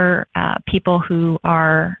for people who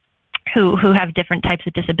have different types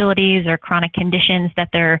of disabilities or chronic conditions that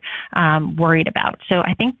they're worried about. So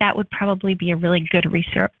I think that would probably be a really good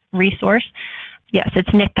resource. Yes, it's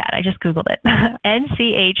NICPAD. I just Googled it.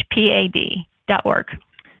 NCHPAD.org.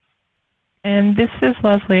 And this is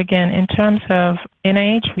Leslie again. In terms of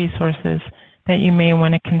NIH resources that you may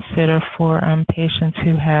want to consider for patients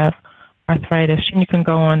who have arthritis, you can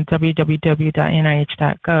go on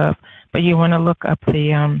www.nih.gov, but you want to look up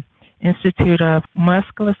the Institute of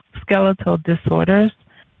Musculoskeletal Disorders,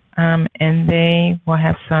 and they will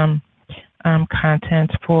have some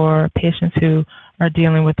content for patients who are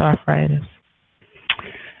dealing with arthritis.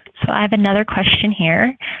 So I have another question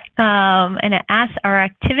here, and it asks, are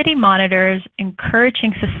activity monitors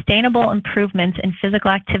encouraging sustainable improvements in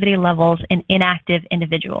physical activity levels in inactive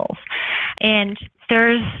individuals? And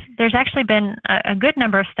there's actually been a good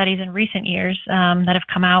number of studies in recent years that have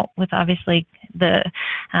come out with, obviously, the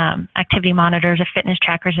activity monitors or fitness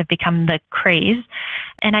trackers have become the craze.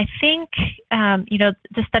 And I think, the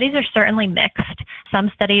studies are certainly mixed.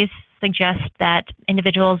 Some studies suggest that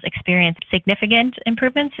individuals experience significant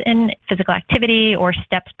improvements in physical activity or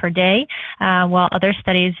steps per day, while other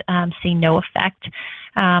studies see no effect.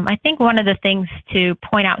 I think one of the things to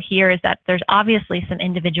point out here is that there's obviously some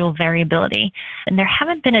individual variability, and there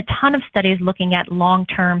haven't been a ton of studies looking at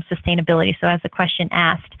long-term sustainability, so as the question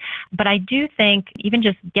asked. But I do think even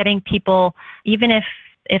just getting people, even if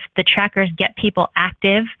the trackers get people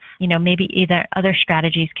active, maybe either other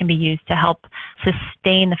strategies can be used to help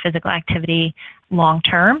sustain the physical activity long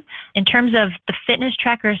term. In terms of the fitness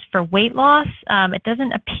trackers for weight loss, it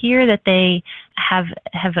doesn't appear that they have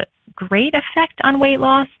a great effect on weight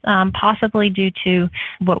loss, possibly due to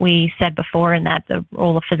what we said before, in that the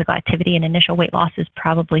role of physical activity in initial weight loss is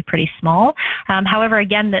probably pretty small. However,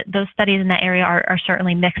 again, those studies in that area are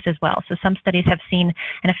certainly mixed as well. So some studies have seen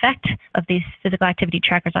an effect of these physical activity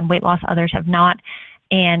trackers on weight loss, others have not.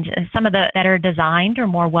 And some of the better designed or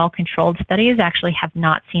more well-controlled studies actually have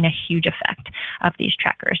not seen a huge effect of these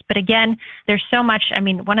trackers. But again, there's so much, I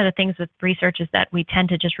mean, one of the things with research is that we tend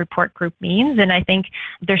to just report group means, and I think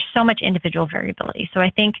there's so much individual variability. So I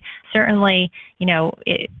think certainly, you know,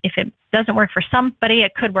 if it doesn't work for somebody,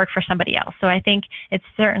 it could work for somebody else. So I think it's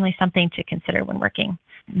certainly something to consider when working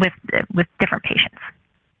with different patients.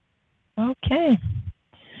 Okay.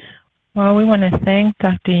 Well, we want to thank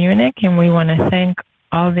Dr. Unick, and we want to thank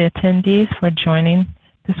all the attendees for joining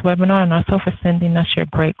this webinar and also for sending us your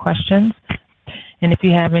great questions. And if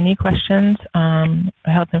you have any questions or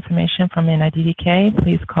health information from NIDDK,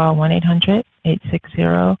 please call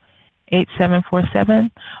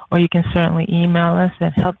 1-800-860-8747, or you can certainly email us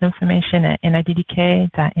at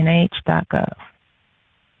healthinformation@niddk.nih.gov.